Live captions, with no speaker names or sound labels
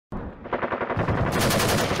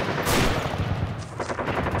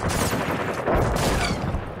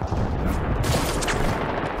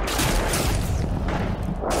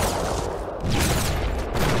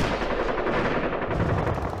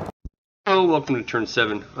welcome to Turn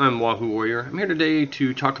 7. I'm WahooWarrior. I'm here today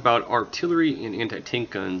to talk about artillery and anti-tank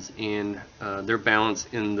guns and their balance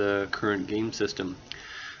in the current game system.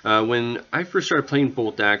 When I first started playing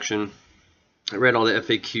bolt action, I read all the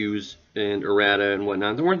FAQs and errata and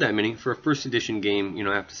whatnot. There weren't that many. For a first edition game,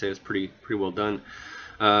 I have to say it's pretty well done.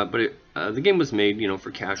 But the game was made,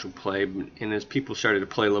 for casual play, and as people started to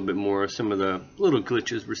play a little bit more, some of the little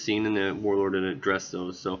glitches were seen, and the Warlord didn't address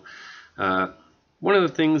those. So one of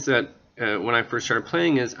the things that when I first started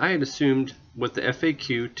playing is I had assumed with the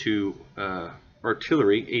FAQ to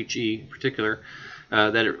artillery, HE in particular,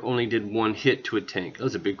 that it only did one hit to a tank. That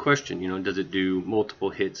was a big question. Does it do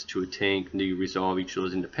multiple hits to a tank? Do you resolve each of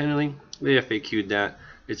those independently? They FAQ'd that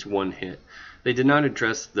it's one hit. They did not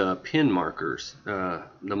address the pin markers,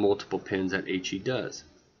 the multiple pins that HE does.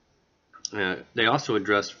 They also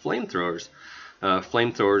addressed flamethrowers.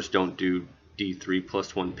 Flamethrowers don't do D3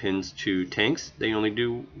 plus 1 pins to tanks. They only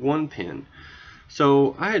do 1 pin.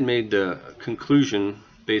 So I had made the conclusion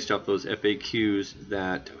based off those FAQs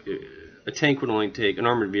that a tank would only take, an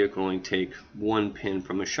armored vehicle would only take 1 pin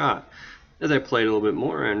from a shot. As I played a little bit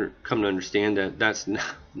more, I come to understand that that's not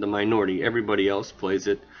the minority. Everybody else plays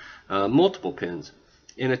it multiple pins.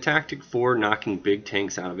 And a tactic for knocking big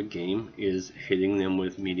tanks out of a game is hitting them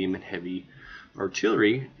with medium and heavy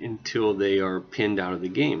artillery until they are pinned out of the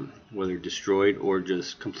game, whether destroyed or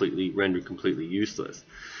just rendered completely useless.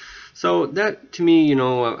 So that, to me,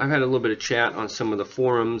 I've had a little bit of chat on some of the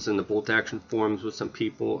forums and the bolt action forums with some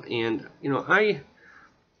people, and I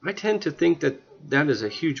tend to think that that is a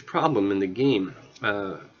huge problem in the game.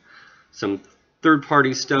 Some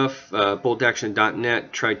third-party stuff,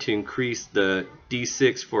 boltaction.net tried to increase the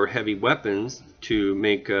D6 for heavy weapons to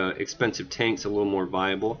make expensive tanks a little more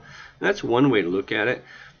viable. And that's one way to look at it,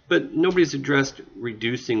 but nobody's addressed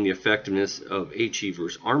reducing the effectiveness of HE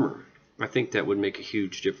versus armor. I think that would make a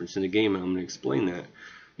huge difference in the game, and I'm going to explain that.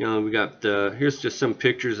 We got here's just some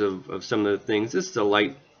pictures of some of the things. This is a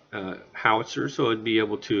light howitzer, so it'd be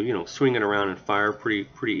able to swing it around and fire pretty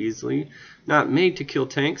easily. Not made to kill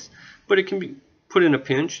tanks, but it can be put in a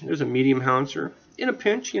pinch. There's a medium howitzer. In a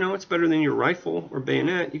pinch, it's better than your rifle or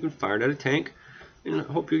bayonet. You can fire it at a tank and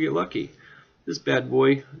hope you get lucky. This bad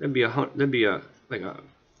boy, that'd be like a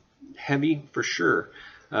heavy for sure.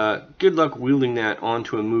 Good luck wielding that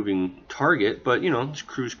onto a moving target, but these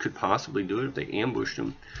crews could possibly do it if they ambushed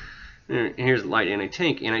them. And here's light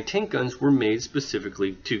anti-tank. Anti-tank guns were made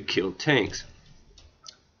specifically to kill tanks.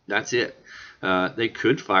 That's it. They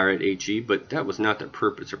could fire at HE, but that was not their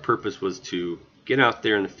purpose. Their purpose was to get out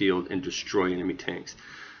there in the field and destroy enemy tanks.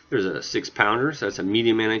 There's a 6-pounder, so that's a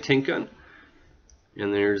medium anti-tank gun.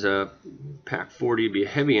 And there's a Pack 40, it'd be a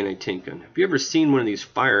heavy anti-tank gun. If you ever seen one of these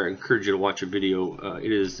fire, I encourage you to watch a video.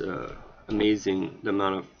 It is amazing the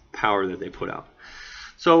amount of power that they put out.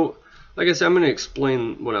 So, like I said, I'm going to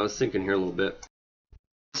explain what I was thinking here a little bit.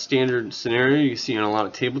 Standard scenario you see on a lot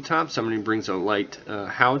of tabletops. Somebody brings a light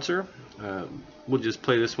howitzer. We'll just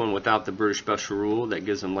play this one without the British special rule that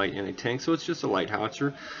gives them light anti-tank, so it's just a light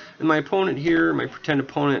howitzer. And my opponent here, my pretend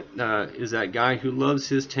opponent, is that guy who loves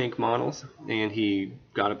his tank models, and he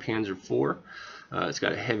got a Panzer IV. It's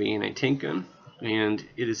got a heavy anti-tank gun, and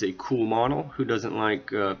it is a cool model. Who doesn't like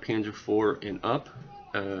Panzer IV and up?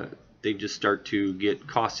 They just start to get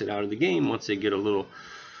costed out of the game once they get a little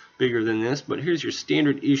bigger than this. But here's your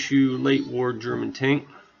standard issue late war German tank,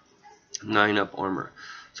 9-up armor.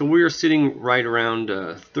 So we are sitting right around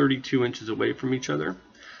 32 inches away from each other,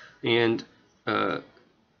 and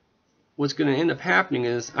what's going to end up happening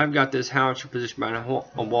is I've got this howitzer positioned behind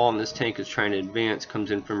a wall, and this tank is trying to advance,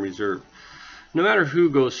 comes in from reserve. No matter who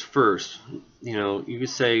goes first, you could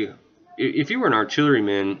say if you were an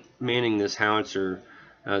artilleryman manning this howitzer,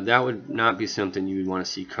 that would not be something you would want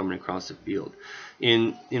to see coming across the field.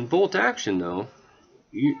 In bolt action, though,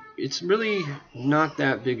 it's really not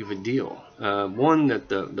that big of a deal. One, that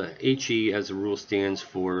the HE as a rule stands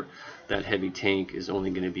for that heavy tank is only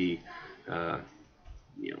going to be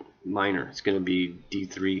minor. It's going to be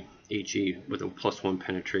D3 HE with a +1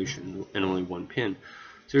 penetration and only 1 pin.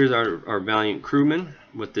 So here's our valiant crewman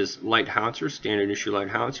with this light howitzer, standard issue light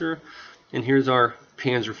howitzer, and here's our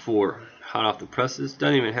Panzer IV, hot off the presses,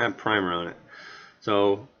 doesn't even have primer on it.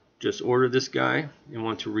 So just ordered this guy and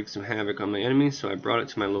want to wreak some havoc on my enemy, so I brought it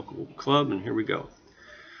to my local club, and here we go.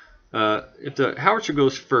 If the howitzer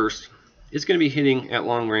goes first, it's going to be hitting at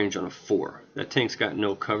long range on a 4. That tank's got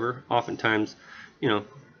no cover. Oftentimes,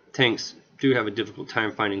 tanks do have a difficult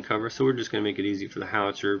time finding cover, so we're just going to make it easy for the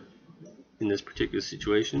howitzer in this particular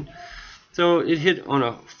situation. So it hit on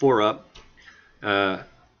a 4-up.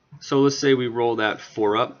 So let's say we roll that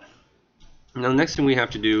 4-up. Now the next thing we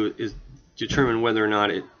have to do is determine whether or not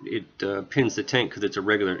it pins the tank because it's a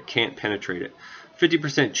regular. It can't penetrate it.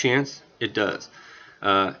 50% chance it does.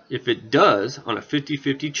 If it does, on a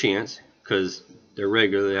 50-50 chance, because they're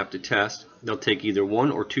regular, they have to test, they'll take either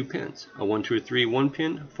 1 or 2 pins. A 1, 2, or 3, 1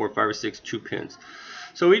 pin, 4, 5, or 6, 2 pins.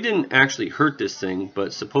 So we didn't actually hurt this thing,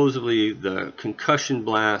 but supposedly the concussion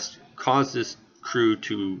blast caused this crew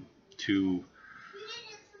to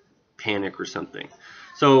panic or something.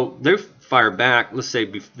 So they fire back. Let's say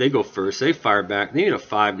they go first. They fire back. They need a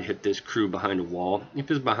 5 to hit this crew behind a wall.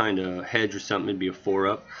 If it's behind a hedge or something, it'd be a 4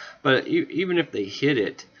 up. But even if they hit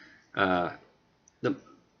it, the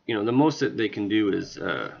most that they can do is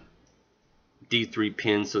D3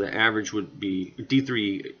 pins. So the average would be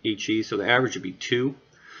D3 HE. So the average would be 2.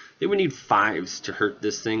 They would need 5s to hurt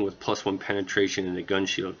this thing with +1 penetration in the gun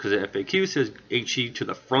shield. Because the FAQ says HE to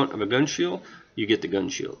the front of a gun shield, you get the gun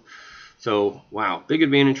shield. So, wow, big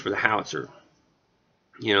advantage for the howitzer.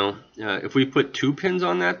 If we put 2 pins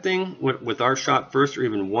on that thing with our shot first, or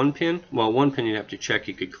even 1 pin, well, 1 pin you'd have to check,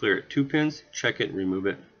 you could clear it. 2 pins, check it and remove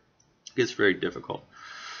it. It's very difficult.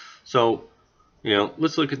 So,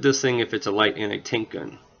 let's look at this thing if it's a light anti-tank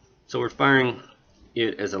gun. So we're firing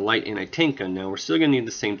it as a light anti-tank gun. Now we're still going to need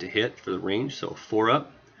the same to hit for the range, so 4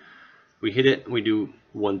 up. We hit it, we do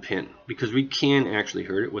 1 pin, because we can actually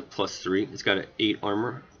hurt it with +3. It's got an 8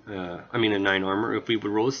 armor. A 9 armor. If we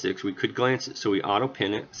would roll a 6, we could glance it. So we auto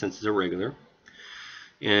pin it since it's a regular.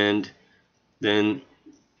 And then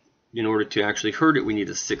in order to actually hurt it, we need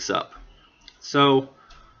a 6 up. So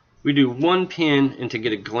we do 1 pin, and to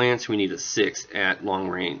get a glance, we need a 6 at long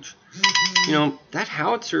range. That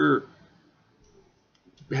howitzer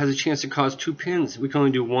has a chance to cause 2 pins. We can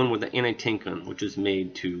only do 1 with the anti-tank gun, which is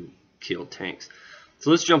made to kill tanks. So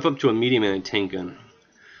let's jump up to a medium anti-tank gun.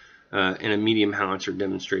 And a medium howitzer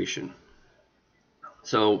demonstration.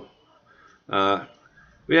 So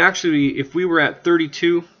if we were at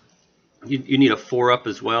 32, you need a 4 up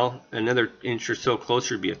as well. Another inch or so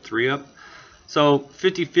closer would be a 3 up. So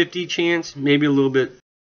 50-50 chance, maybe a little bit.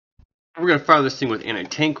 We're going to fire this thing with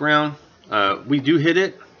anti-tank round. We do hit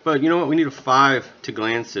it, but you know what? We need a 5 to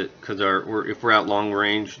glance it because if we're at long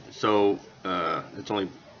range, so it's only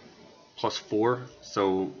 +4.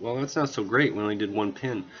 So, well, that's not so great. We only did 1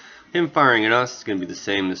 pin. Him firing at us is going to be the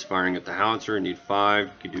same as firing at the howitzer. You need 5.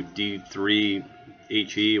 You could do D3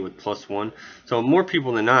 HE with +1. So more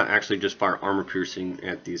people than not actually just fire armor piercing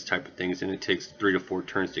at these type of things, and it takes 3 to 4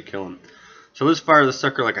 turns to kill them. So let's fire the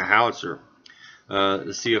sucker like a howitzer.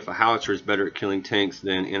 To see if a howitzer is better at killing tanks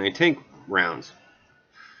than anti-tank rounds.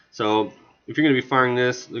 So if you're going to be firing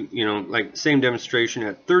this, like same demonstration,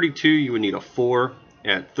 at 32 you would need a 4.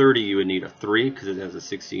 At 30 you would need a 3 because it has a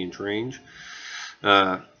 60-inch range.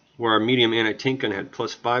 Where our medium anti-tank gun had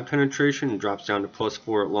 +5 penetration and drops down to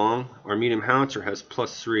 +4 at long, our medium howitzer has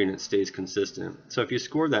 +3 and it stays consistent. So if you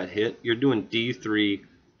score that hit, you're doing D3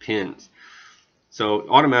 pins. So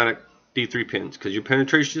automatic D3 pins, because your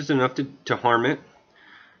penetration is enough to harm it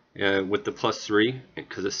with the +3,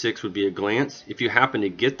 because a 6 would be a glance. If you happen to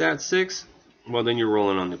get that 6, well, then you're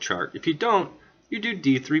rolling on the chart. If you don't, you do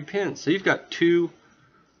D3 pins. So you've got 2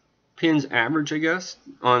 pins average, I guess,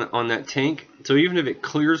 on that tank. So even if it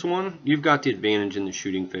clears 1, you've got the advantage in the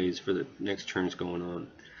shooting phase for the next turns going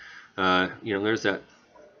on. There's that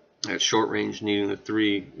short range needing the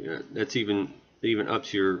 3. That's even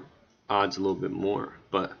ups your odds a little bit more.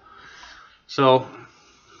 But so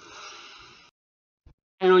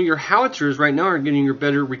your howitzers right now are getting your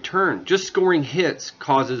better return. Just scoring hits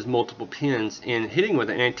causes multiple pins, and hitting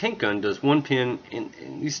with an anti-tank gun does 1 pin, and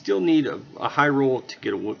you still need a high roll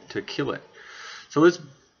to kill it. So let's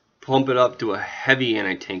pump it up to a heavy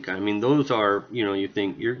anti-tank gun. Those are, you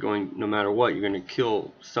think you're going, no matter what, you're going to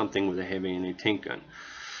kill something with a heavy anti-tank gun.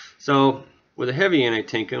 So with a heavy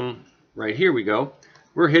anti-tank gun, right here we go,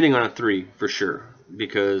 we're hitting on a 3 for sure,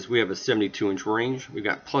 because we have a 72-inch range. We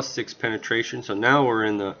got +6 penetration, so now we're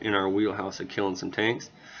in our wheelhouse of killing some tanks.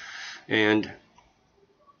 And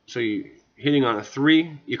so you hitting on a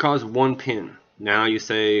 3, you cause 1 pin. Now you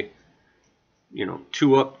say,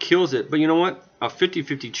 2 up kills it, but you know what? A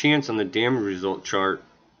 50-50 chance on the damage result chart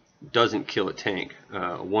doesn't kill a tank.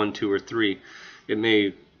 1, 2, or 3, it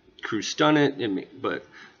may crew stun it, but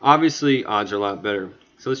obviously odds are a lot better.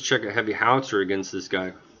 So let's check a heavy howitzer against this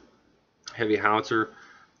guy. Heavy howitzer,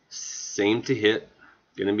 same to hit,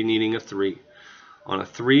 going to be needing a 3. On a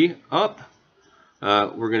 3 up,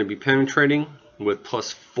 we're going to be penetrating with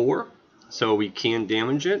 +4, so we can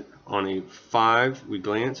damage it. On a 5, we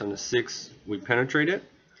glance. On a 6, we penetrate it.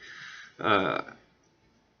 But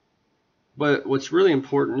what's really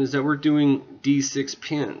important is that we're doing D6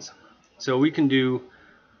 pins. So we can do,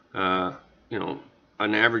 a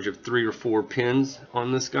an average of 3 or 4 pins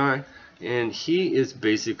on this guy, and he is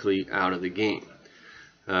basically out of the game.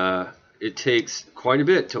 It takes quite a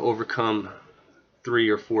bit to overcome 3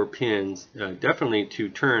 or 4 pins, definitely 2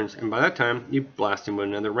 turns, and by that time you blast him with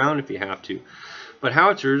another round if you have to. But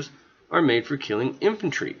howitzers are made for killing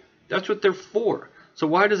infantry. That's what they're for. So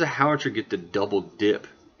why does a howitzer get to double dip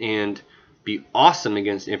and be awesome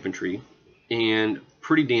against infantry and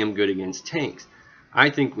pretty damn good against tanks? I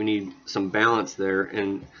think we need some balance there,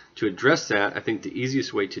 and to address that, I think the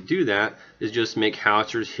easiest way to do that is just make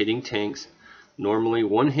howitzers hitting tanks normally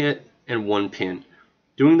 1 hit and 1 pin.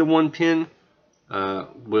 Doing the 1 pin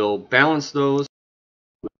will balance those.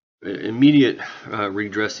 Immediate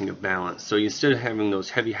redressing of balance. So instead of having those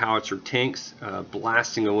heavy howitzer tanks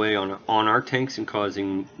blasting away on our tanks and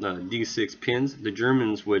causing D6 pins, the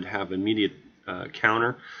Germans would have immediate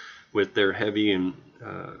counter with their heavy and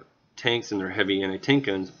tanks and their heavy anti-tank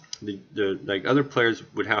guns. Like other players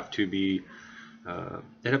would have to be,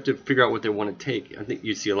 they'd have to figure out what they want to take. I think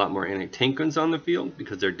you see a lot more anti-tank guns on the field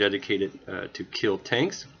because they're dedicated to kill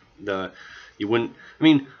tanks. You wouldn't. I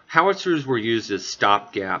mean, howitzers were used as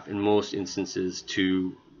stopgap in most instances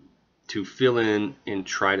to fill in and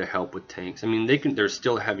try to help with tanks. I mean, they're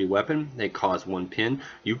still a heavy weapon. They cause 1 pin.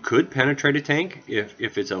 You could penetrate a tank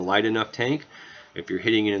if it's a light enough tank. If you're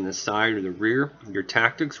hitting it in the side or the rear, your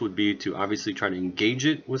tactics would be to obviously try to engage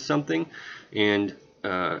it with something and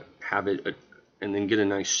have it and then get a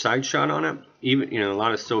nice side shot on it. Even a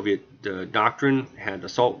lot of Soviet doctrine had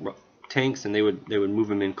assault tanks, and they would move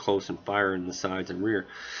them in close and fire in the sides and rear.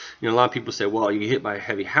 A lot of people say, well, you get hit by a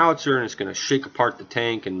heavy howitzer and it's going to shake apart the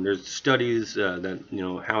tank, and there's studies that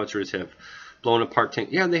howitzers have blown apart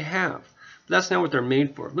tanks. Yeah, they have, but that's not what they're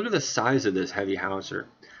made for. Look at the size of this heavy howitzer.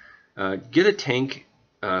 Get a tank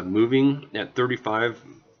moving at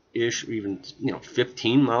 35-ish, even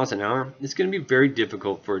 15 miles an hour. It's going to be very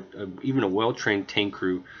difficult for even a well-trained tank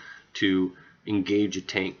crew to engage a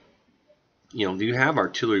tank. You have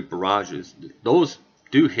artillery barrages. Those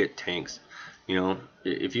do hit tanks.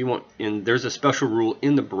 If you want, and there's a special rule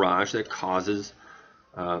in the barrage that causes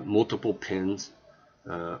multiple pins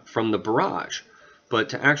from the barrage. But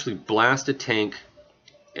to actually blast a tank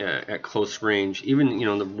at close range, even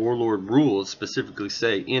the Warlord rules specifically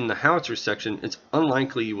say in the howitzer section, it's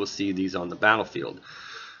unlikely you will see these on the battlefield.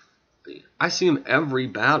 I see them every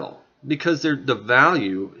battle, because the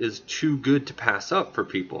value is too good to pass up for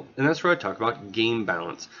people. And that's where I talk about game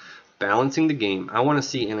balance. Balancing the game. I want to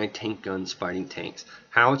see anti-tank guns fighting tanks.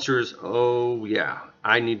 Howitzers, oh yeah,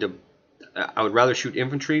 I would rather shoot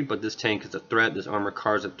infantry, but this tank is a threat, this armored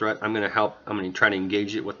car is a threat. I'm going to try to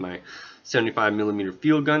engage it with my 75mm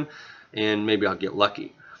field gun, and maybe I'll get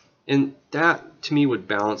lucky. And that, to me, would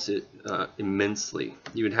balance it immensely.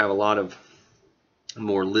 You would have a lot of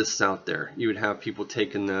more lists out there. You would have people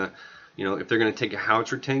taking if they're going to take a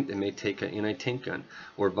howitzer tank, they may take an anti-tank gun,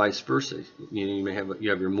 or vice versa. You may have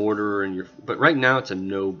your mortar and but right now it's a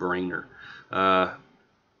no-brainer.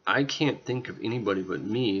 I can't think of anybody but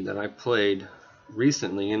me that I played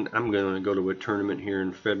recently, and I'm going to go to a tournament here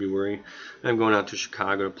in February. I'm going out to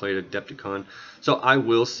Chicago to play at Adepticon, so I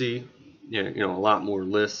will see a lot more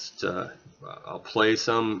lists. I'll play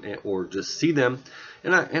some or just see them,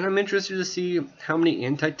 and I'm interested to see how many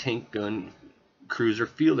anti-tank gun crews are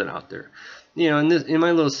fielded out there. In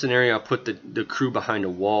my little scenario, I'll put the crew behind a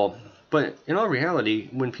wall, but in all reality,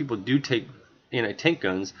 when people do take anti-tank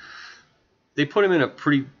guns, they put them in a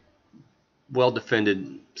pretty well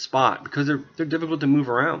defended spot because they're difficult to move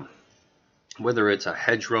around, whether it's a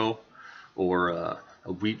hedgerow or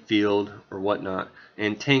a wheat field or whatnot.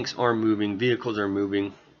 And tanks are moving, vehicles are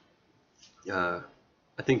moving. I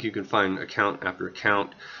think you can find account after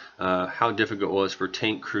account how difficult it was for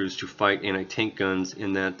tank crews to fight anti-tank guns,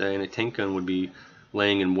 in that the anti-tank gun would be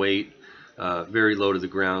laying in wait, very low to the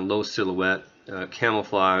ground, low silhouette,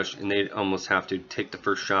 camouflaged, and they'd almost have to take the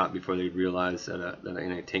first shot before they'd realize that an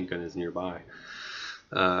anti-tank gun is nearby.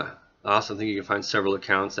 I also think you can find several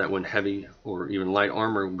accounts that when heavy or even light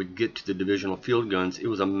armor would get to the divisional field guns, it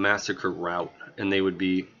was a massacre route, and they would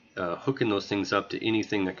be hooking those things up to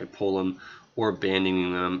anything that could pull them, or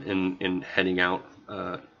abandoning them and heading out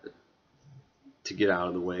to get out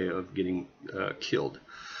of the way of getting killed.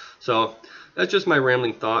 So that's just my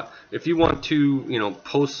rambling thought. If you want to,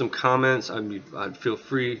 post some comments, I'd feel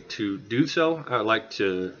free to do so. I'd like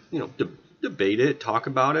to, debate it, talk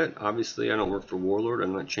about it. Obviously, I don't work for Warlord.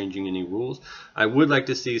 I'm not changing any rules. I would like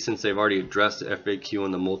to see, since they've already addressed the FAQ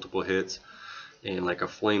on the multiple hits and like a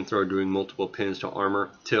flamethrower doing multiple pins to armor,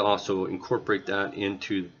 to also incorporate that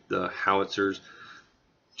into the howitzers,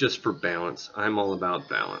 just for balance. I'm all about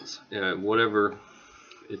balance. Whatever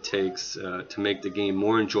it takes to make the game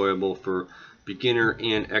more enjoyable for beginner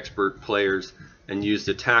and expert players, and use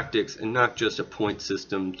the tactics and not just a point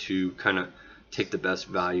system to kind of take the best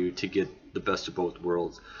value to get the best of both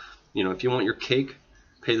worlds. You know, if you want your cake,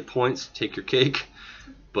 pay the points, take your cake.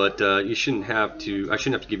 But you shouldn't have to. I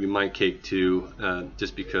shouldn't have to give you my cake too,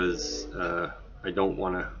 just because I don't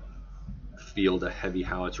want to field a heavy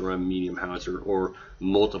howitzer or a medium howitzer or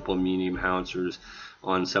multiple medium howitzers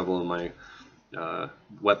on several of my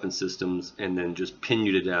weapon systems, and then just pin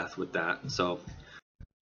you to death with that. So,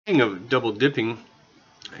 speaking of double dipping,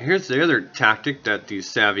 here's the other tactic that these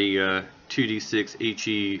savvy 2d6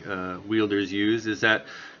 HE wielders use, is that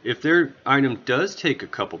if their item does take a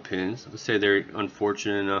couple pins, let's say they're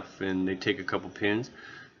unfortunate enough and they take a couple pins,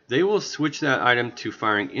 they will switch that item to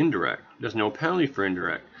firing indirect. There's no penalty for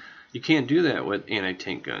indirect. You can't do that with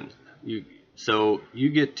anti-tank guns. So you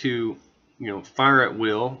get to, you know, fire at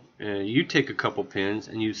will, and you take a couple pins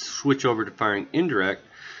and you switch over to firing indirect,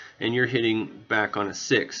 and you're hitting back on a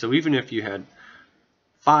 6. So even if you had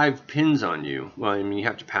 5 pins on you, well, I mean, you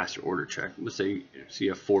have to pass your order check. Let's say you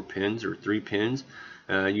have 4 pins or 3 pins.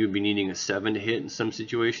 You'd be needing a 7 to hit in some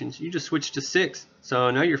situations. You just switch to 6.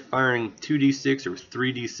 So now you're firing 2d6 or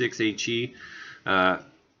 3d6 HE,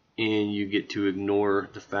 and you get to ignore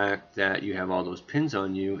the fact that you have all those pins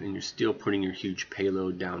on you, and you're still putting your huge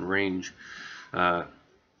payload down range. Like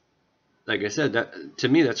I said, that to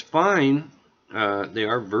me that's fine. They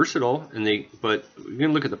are versatile, but we're going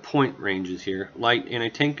to look at the point ranges here. Light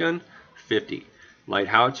anti-tank gun, 50. Light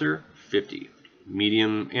howitzer, 50.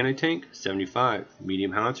 Medium anti-tank, 75.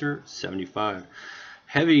 Medium howitzer, 75.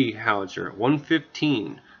 Heavy howitzer,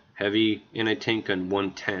 115. Heavy anti-tank gun,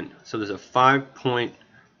 110. So there's a 5-point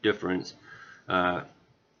difference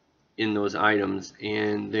in those items,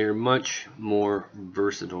 and they're much more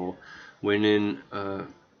versatile. When in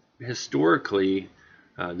historically,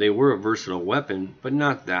 they were a versatile weapon, but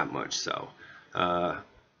not that much so.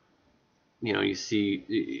 You know, you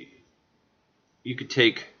see, you could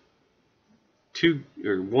take 2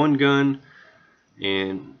 or 1 gun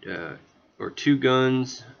and or 2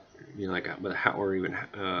 guns, you know, like with a, or even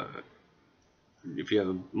if you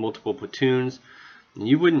have multiple platoons,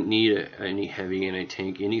 you wouldn't need any heavy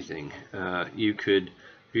anti-tank anything. You could,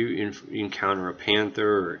 if you encounter a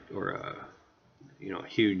panther or a, you know, a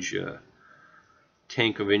huge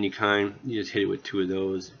tank of any kind, you just hit it with 2 of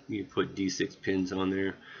those. You put D6 pins on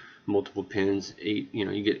there, multiple pins, 8. You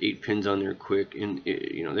know, you get 8 pins on there quick, and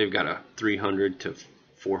you know, they've got a 300 to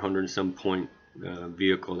 400 some point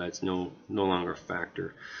vehicle. That's no longer a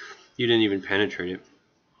factor. You didn't even penetrate it.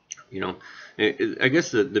 You know, I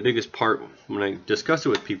guess the biggest part when I discuss it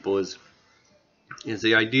with people is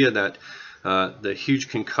the idea that the huge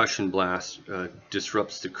concussion blast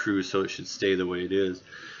disrupts the crew, so it should stay the way it is.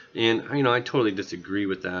 And you know, I totally disagree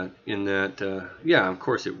with that. In that, yeah, of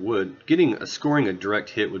course it would. Scoring a direct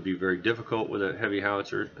hit would be very difficult with a heavy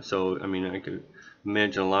howitzer. So I mean, I could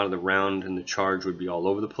imagine a lot of the round and the charge would be all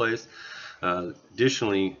over the place.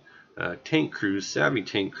 Additionally, tank crews, savvy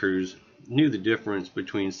tank crews, knew the difference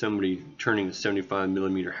between somebody turning a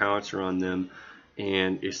 75mm howitzer on them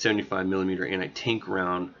and a 75mm anti-tank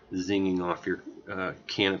round zinging off your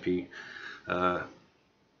canopy. I've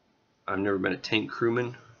never been a tank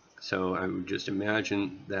crewman, so I would just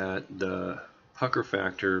imagine that the pucker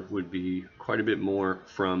factor would be quite a bit more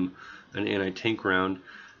from an anti-tank round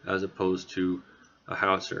as opposed to a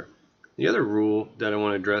howitzer. The other rule that I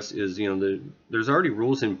want to address is, you know, there's already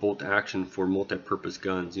rules in bolt action for multi-purpose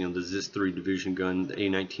guns. You know, the ZIS-3 division gun, the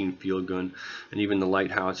A-19 field gun, and even the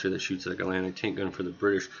light howitzer that shoots like a anti-tank gun for the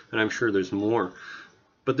British. And I'm sure there's more.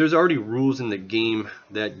 But there's already rules in the game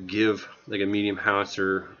that give like a medium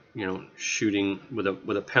howitzer, you know, shooting with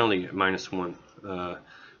a penalty at -1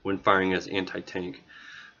 when firing as anti-tank.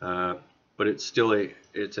 But it's still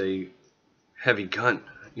it's a heavy gun.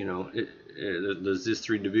 You know, the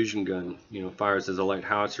ZIS-3 division gun, you know, fires as a light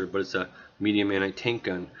howitzer, but it's a medium anti-tank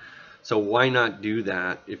gun. So why not do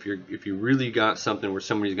that if you really got something where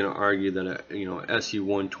somebody's going to argue that a, you know,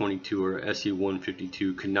 SU-122 or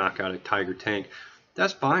SU-152 could knock out a Tiger tank?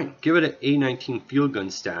 That's fine. Give it an A-19 field gun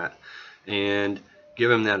stat and give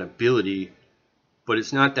them that ability, but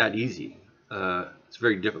it's not that easy. It's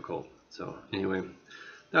very difficult. So anyway,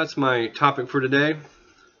 that's my topic for today.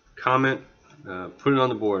 Comment. Put it on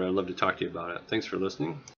the board. I'd love to talk to you about it. Thanks for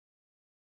listening.